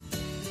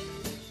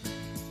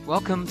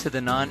Welcome to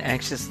the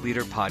Non-Anxious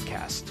Leader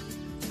Podcast.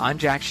 I'm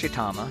Jack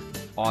Shitama,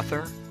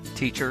 author,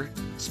 teacher,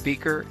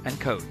 speaker, and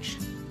coach.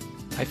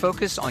 I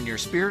focus on your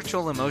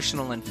spiritual,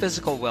 emotional, and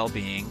physical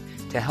well-being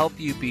to help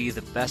you be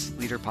the best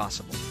leader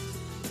possible.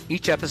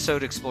 Each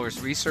episode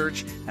explores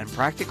research and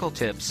practical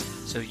tips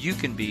so you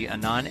can be a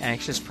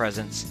non-anxious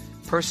presence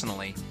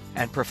personally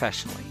and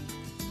professionally.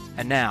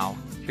 And now,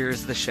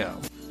 here's the show.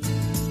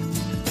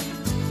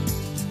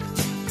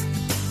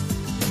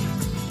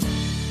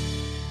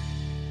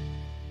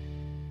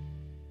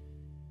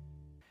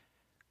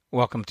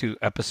 Welcome to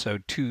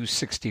episode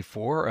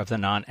 264 of the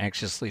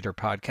Non-Anxious Leader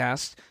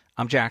Podcast.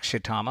 I'm Jack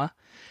Shitama.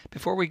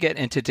 Before we get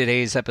into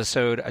today's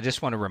episode, I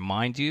just want to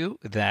remind you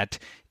that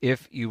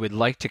if you would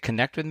like to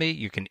connect with me,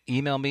 you can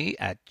email me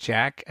at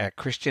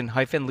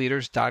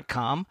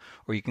jack@christian-leaders.com,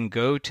 or you can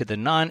go to the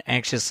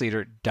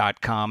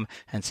nonanxiousleader.com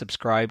and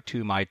subscribe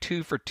to my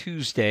 2 for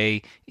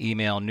Tuesday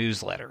email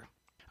newsletter.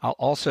 I'll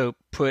also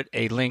put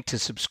a link to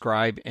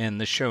subscribe in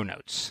the show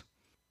notes.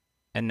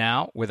 And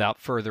now, without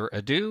further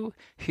ado,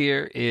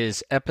 here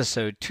is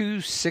episode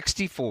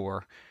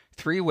 264,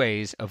 3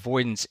 ways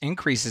avoidance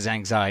increases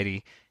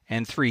anxiety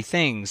and 3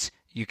 things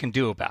you can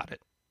do about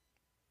it.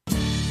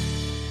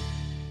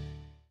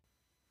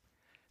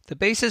 The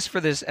basis for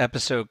this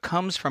episode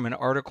comes from an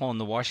article in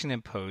the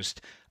Washington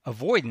Post,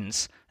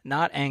 Avoidance,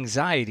 Not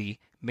Anxiety,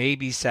 May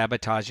Be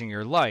Sabotaging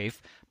Your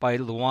Life, by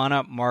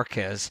Luana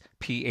Marquez,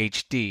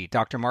 Ph.D.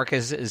 Dr.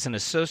 Marquez is an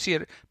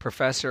associate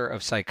professor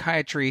of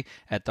psychiatry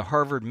at the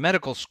Harvard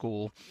Medical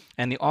School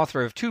and the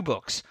author of 2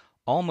 books,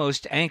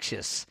 Almost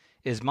Anxious,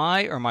 Is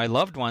My or My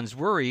Loved One's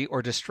Worry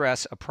or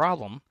Distress a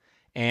Problem?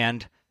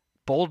 And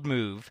Bold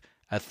Move,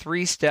 a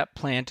 3-step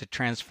plan to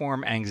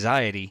transform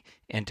anxiety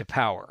into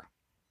power.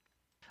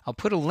 I'll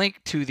put a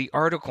link to the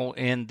article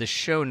in the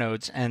show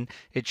notes, and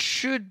it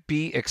should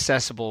be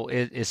accessible.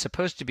 It is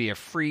supposed to be a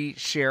free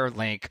share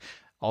link,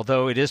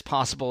 although it is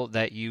possible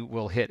that you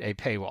will hit a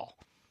paywall.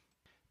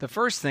 The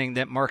first thing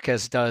that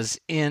Marquez does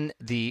in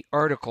the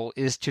article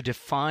is to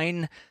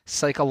define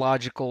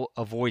psychological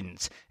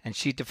avoidance, and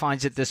she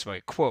defines it this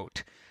way,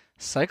 quote,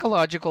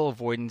 "Psychological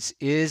avoidance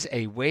is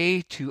a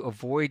way to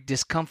avoid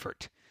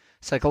discomfort.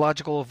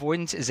 Psychological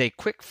avoidance is a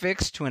quick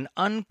fix to an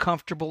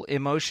uncomfortable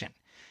emotion.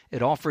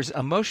 It offers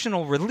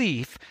emotional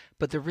relief,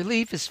 but the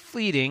relief is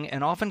fleeting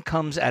and often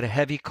comes at a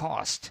heavy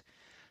cost.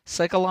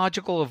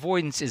 Psychological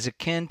avoidance is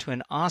akin to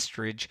an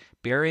ostrich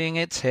burying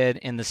its head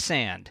in the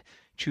sand,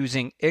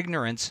 choosing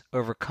ignorance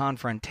over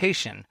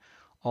confrontation,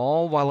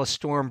 all while a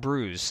storm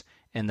brews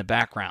in the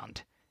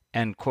background."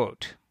 End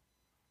quote.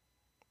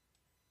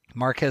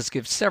 Marquez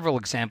gives several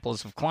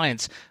examples of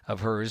clients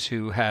of hers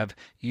who have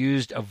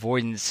used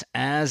avoidance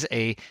as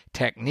a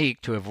technique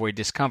to avoid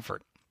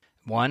discomfort.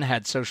 One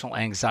had social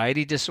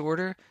anxiety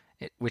disorder,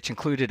 which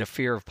included a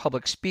fear of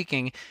public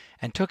speaking,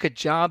 and took a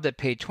job that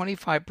paid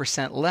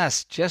 25%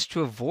 less just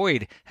to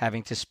avoid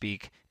having to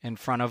speak in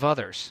front of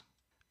others.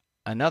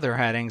 Another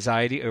had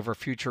anxiety over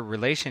future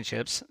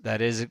relationships, that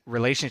is,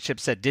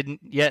 relationships that didn't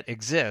yet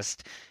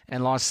exist,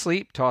 and lost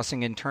sleep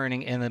tossing and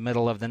turning in the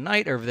middle of the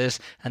night over this,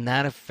 and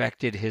that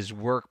affected his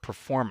work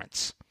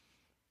performance.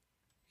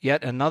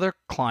 Yet another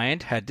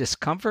client had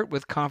discomfort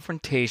with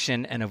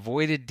confrontation and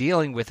avoided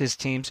dealing with his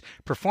team's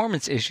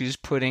performance issues,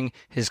 putting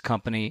his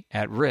company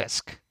at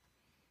risk.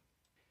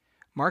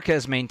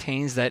 Marquez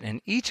maintains that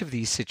in each of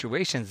these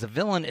situations, the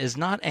villain is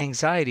not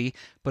anxiety,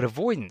 but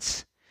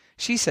avoidance.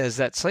 She says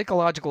that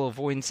psychological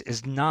avoidance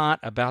is not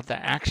about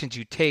the actions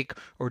you take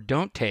or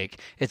don't take,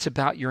 it's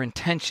about your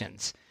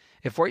intentions.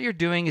 If what you're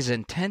doing is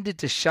intended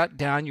to shut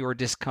down your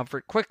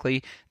discomfort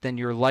quickly, then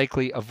you're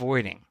likely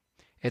avoiding.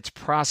 It's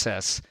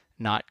process,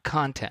 not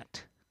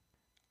content.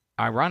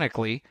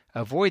 Ironically,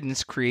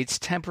 avoidance creates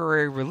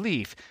temporary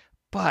relief,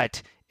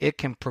 but it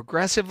can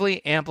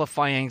progressively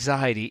amplify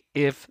anxiety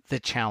if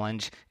the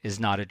challenge is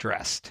not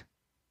addressed.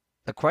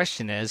 The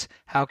question is,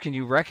 how can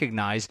you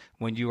recognize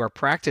when you are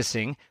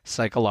practicing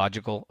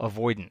psychological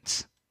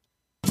avoidance?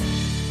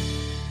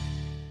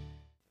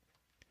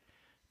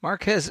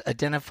 Marquez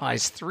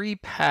identifies 3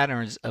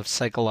 patterns of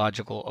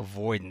psychological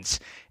avoidance,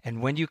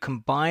 and when you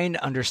combine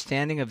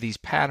understanding of these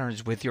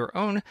patterns with your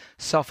own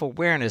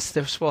self-awareness,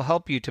 this will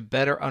help you to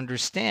better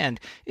understand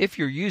if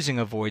you're using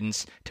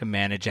avoidance to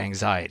manage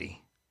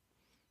anxiety.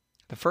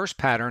 The first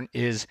pattern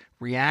is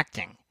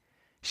reacting.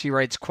 She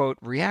writes, quote,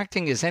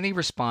 "Reacting is any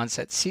response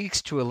that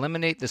seeks to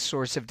eliminate the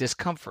source of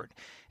discomfort.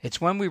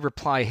 It's when we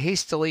reply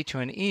hastily to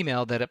an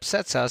email that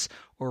upsets us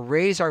or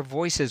raise our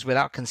voices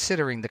without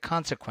considering the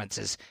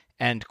consequences."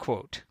 End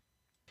quote.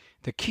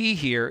 The key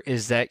here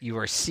is that you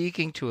are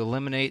seeking to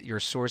eliminate your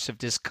source of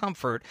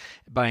discomfort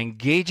by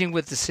engaging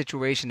with the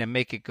situation to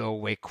make it go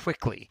away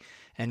quickly.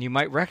 And you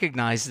might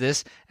recognize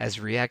this as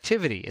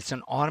reactivity. It's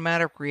an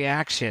automatic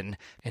reaction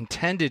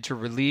intended to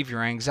relieve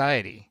your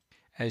anxiety.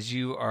 As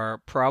you are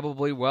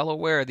probably well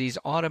aware, these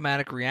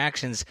automatic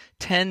reactions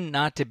tend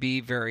not to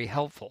be very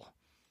helpful.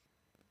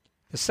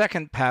 The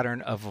second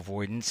pattern of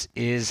avoidance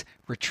is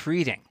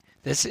retreating.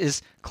 This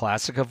is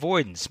classic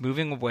avoidance,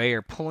 moving away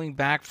or pulling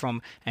back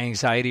from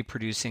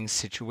anxiety-producing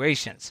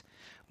situations.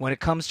 When it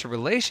comes to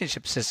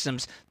relationship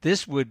systems,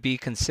 this would be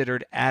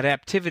considered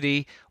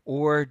adaptivity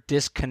or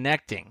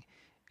disconnecting.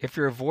 If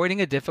you're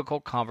avoiding a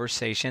difficult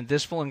conversation,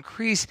 this will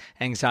increase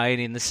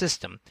anxiety in the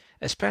system,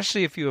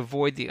 especially if you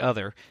avoid the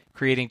other,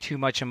 creating too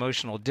much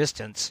emotional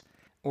distance,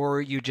 or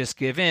you just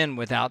give in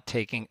without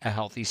taking a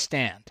healthy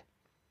stand.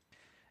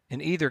 In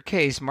either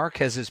case,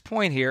 Marquez's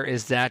point here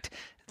is that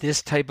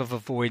this type of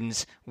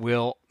avoidance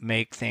will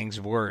make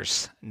things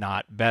worse,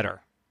 not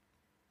better.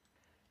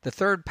 The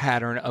third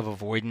pattern of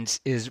avoidance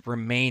is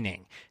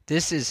remaining.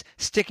 This is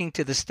sticking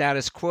to the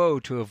status quo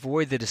to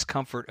avoid the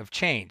discomfort of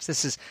change.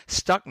 This is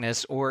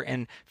stuckness, or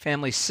in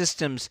family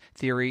systems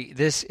theory,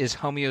 this is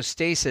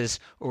homeostasis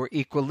or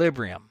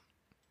equilibrium.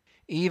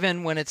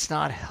 Even when it's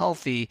not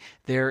healthy,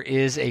 there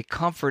is a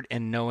comfort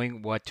in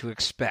knowing what to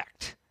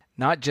expect,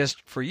 not just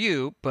for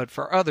you, but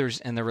for others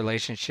in the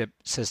relationship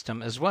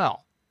system as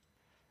well.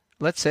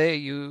 Let's say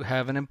you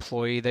have an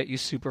employee that you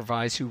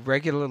supervise who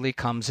regularly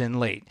comes in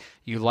late.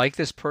 You like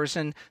this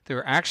person.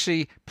 They're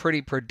actually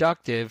pretty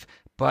productive,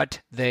 but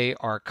they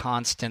are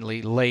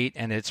constantly late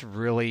and it's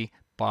really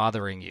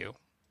bothering you.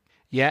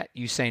 Yet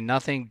you say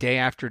nothing day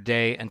after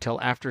day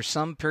until after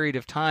some period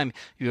of time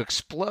you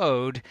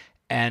explode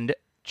and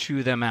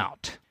chew them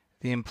out.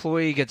 The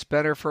employee gets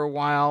better for a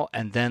while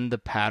and then the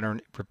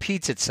pattern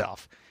repeats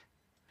itself.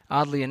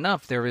 Oddly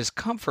enough, there is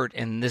comfort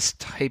in this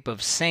type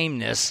of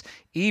sameness,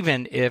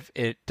 even if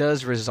it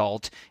does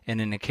result in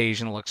an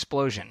occasional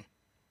explosion.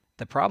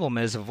 The problem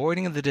is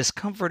avoiding the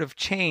discomfort of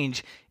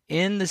change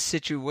in the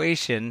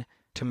situation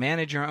to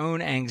manage your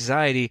own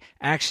anxiety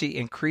actually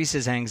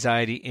increases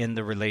anxiety in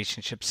the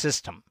relationship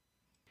system.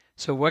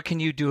 So what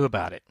can you do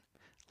about it?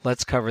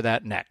 Let's cover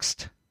that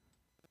next.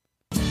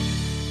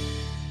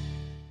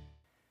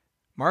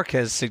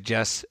 Marquez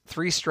suggests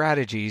 3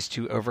 strategies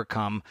to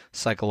overcome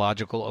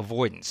psychological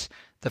avoidance.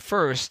 The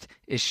first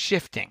is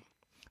shifting.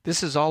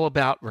 This is all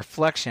about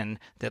reflection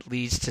that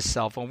leads to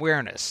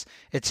self-awareness.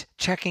 It's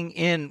checking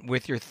in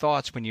with your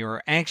thoughts when you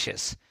are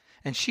anxious.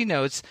 And she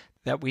notes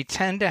that we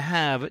tend to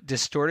have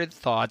distorted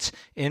thoughts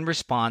in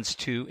response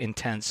to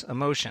intense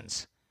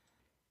emotions.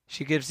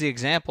 She gives the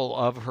example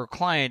of her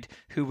client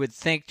who would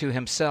think to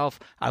himself,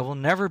 "I will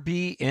never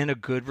be in a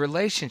good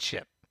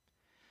relationship."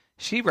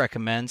 She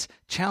recommends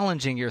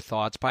challenging your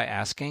thoughts by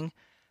asking,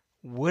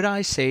 "Would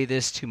I say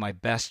this to my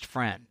best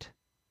friend?"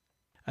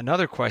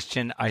 Another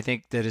question I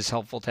think that is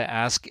helpful to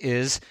ask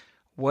is,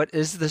 what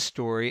is the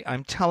story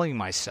I'm telling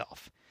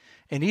myself?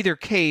 In either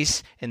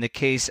case, in the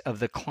case of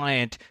the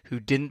client who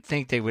didn't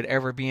think they would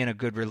ever be in a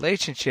good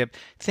relationship,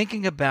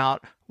 thinking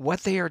about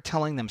what they are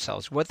telling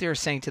themselves, what they are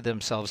saying to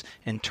themselves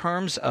in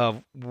terms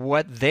of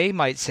what they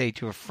might say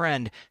to a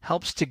friend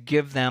helps to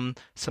give them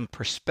some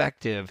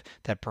perspective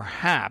that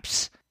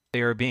perhaps they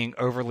are being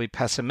overly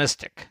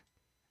pessimistic.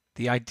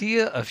 The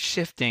idea of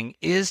shifting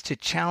is to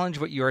challenge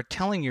what you are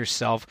telling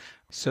yourself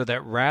so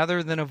that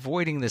rather than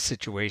avoiding the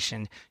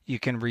situation, you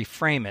can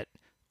reframe it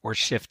or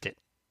shift it.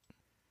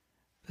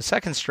 The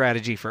second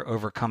strategy for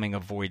overcoming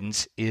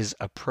avoidance is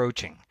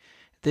approaching.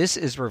 This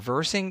is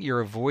reversing your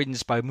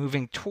avoidance by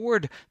moving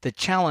toward the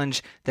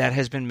challenge that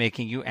has been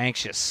making you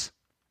anxious.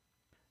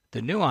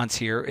 The nuance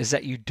here is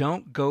that you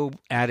don't go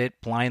at it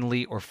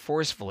blindly or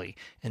forcefully.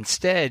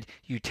 Instead,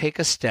 you take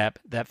a step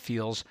that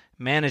feels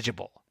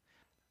manageable.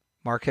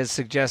 Marquez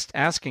suggests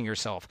asking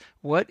yourself,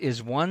 what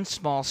is one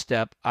small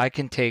step I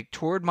can take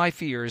toward my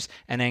fears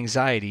and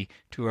anxiety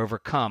to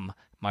overcome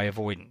my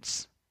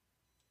avoidance?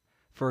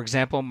 For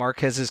example,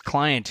 Marquez's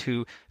client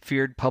who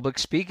feared public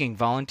speaking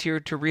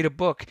volunteered to read a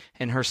book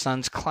in her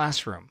son's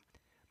classroom.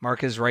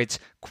 Marquez writes,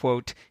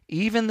 quote,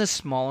 "Even the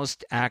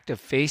smallest act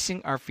of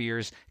facing our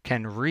fears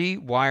can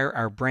rewire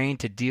our brain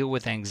to deal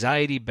with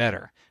anxiety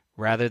better,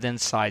 rather than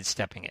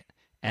sidestepping it."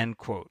 End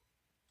quote.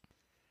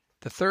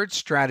 The third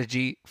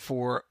strategy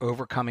for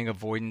overcoming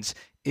avoidance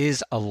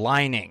is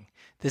aligning.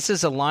 This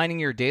is aligning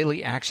your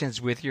daily actions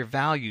with your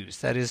values,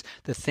 that is,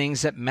 the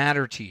things that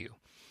matter to you.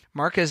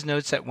 Marquez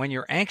notes that when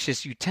you're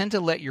anxious, you tend to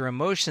let your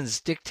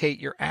emotions dictate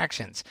your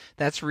actions.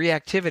 That's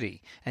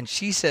reactivity. And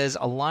she says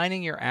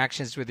aligning your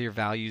actions with your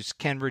values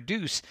can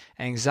reduce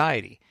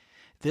anxiety.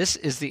 This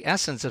is the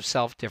essence of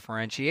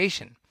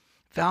self-differentiation.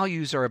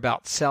 Values are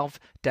about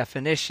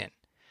self-definition.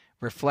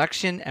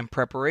 Reflection and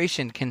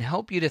preparation can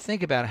help you to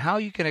think about how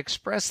you can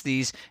express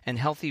these in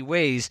healthy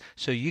ways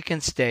so you can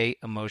stay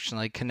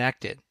emotionally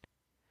connected.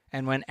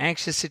 And when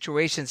anxious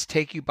situations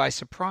take you by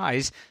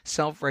surprise,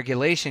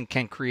 self-regulation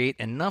can create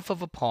enough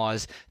of a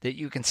pause that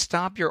you can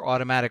stop your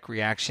automatic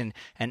reaction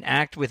and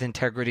act with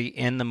integrity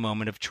in the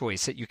moment of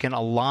choice, that you can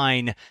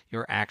align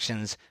your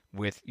actions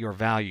with your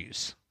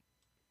values.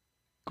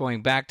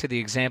 Going back to the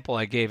example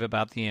I gave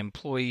about the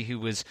employee who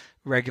was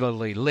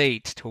regularly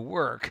late to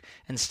work,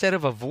 instead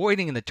of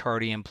avoiding the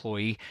tardy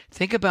employee,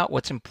 think about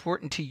what's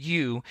important to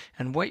you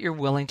and what you're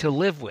willing to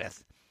live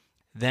with.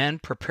 Then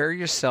prepare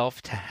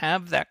yourself to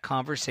have that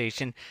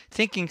conversation,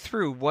 thinking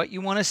through what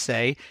you want to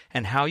say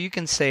and how you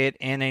can say it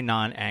in a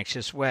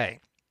non-anxious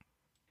way.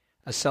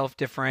 A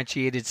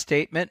self-differentiated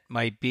statement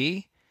might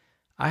be,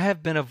 I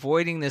have been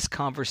avoiding this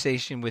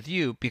conversation with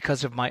you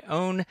because of my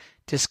own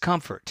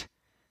discomfort.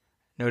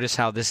 Notice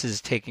how this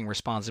is taking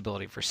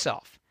responsibility for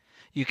self.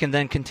 You can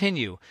then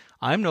continue,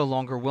 I'm no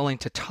longer willing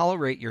to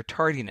tolerate your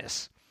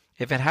tardiness.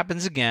 If it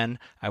happens again,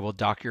 I will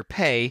dock your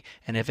pay,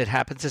 and if it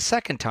happens a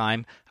second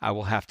time, I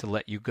will have to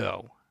let you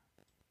go.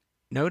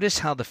 Notice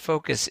how the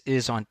focus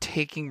is on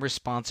taking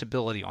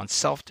responsibility, on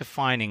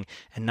self-defining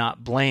and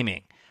not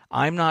blaming.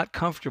 I'm not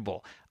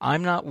comfortable.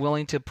 I'm not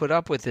willing to put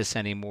up with this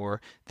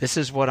anymore. This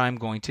is what I'm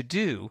going to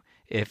do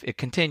if it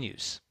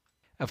continues.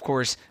 Of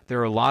course, there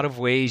are a lot of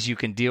ways you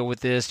can deal with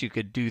this. You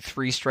could do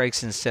 3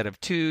 strikes instead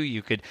of 2.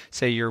 You could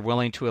say you're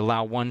willing to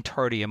allow 1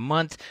 tardy a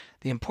month.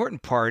 The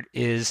important part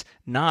is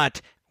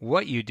not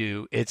what you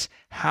do, it's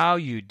how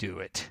you do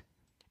it.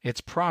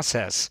 It's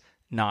process,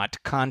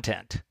 not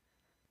content.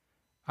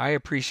 I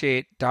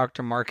appreciate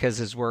Dr.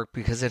 Marquez's work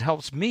because it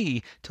helps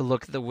me to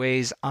look at the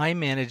ways I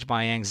manage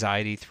my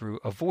anxiety through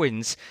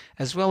avoidance,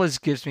 as well as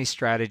gives me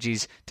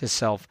strategies to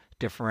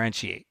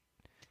self-differentiate.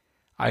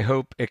 I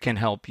hope it can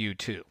help you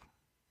too.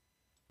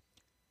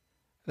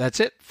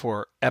 That's it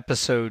for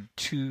episode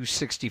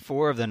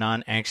 264 of the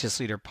Non-Anxious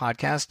Leader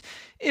podcast.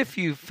 If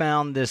you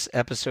found this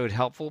episode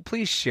helpful,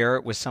 please share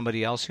it with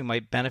somebody else who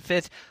might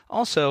benefit.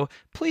 Also,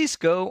 please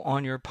go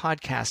on your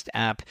podcast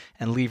app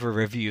and leave a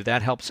review.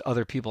 That helps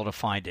other people to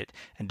find it.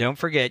 And don't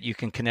forget, you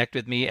can connect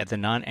with me at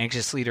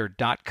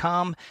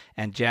thenonanxiousleader.com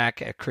and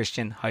Jack at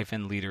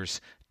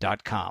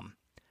Christian-leaders.com.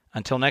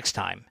 Until next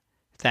time,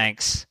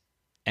 thanks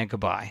and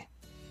goodbye.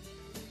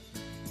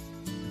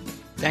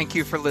 Thank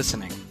you for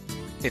listening.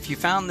 If you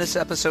found this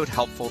episode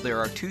helpful, there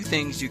are 2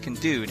 things you can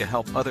do to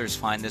help others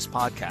find this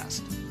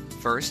podcast.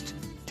 First,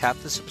 tap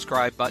the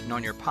subscribe button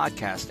on your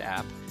podcast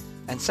app.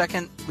 And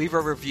second, leave a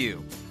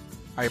review.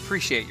 I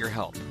appreciate your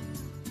help.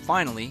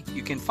 Finally,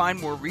 you can find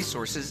more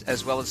resources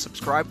as well as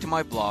subscribe to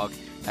my blog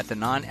at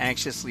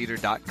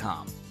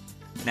thenonanxiousleader.com.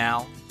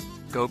 Now,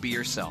 go be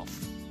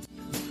yourself.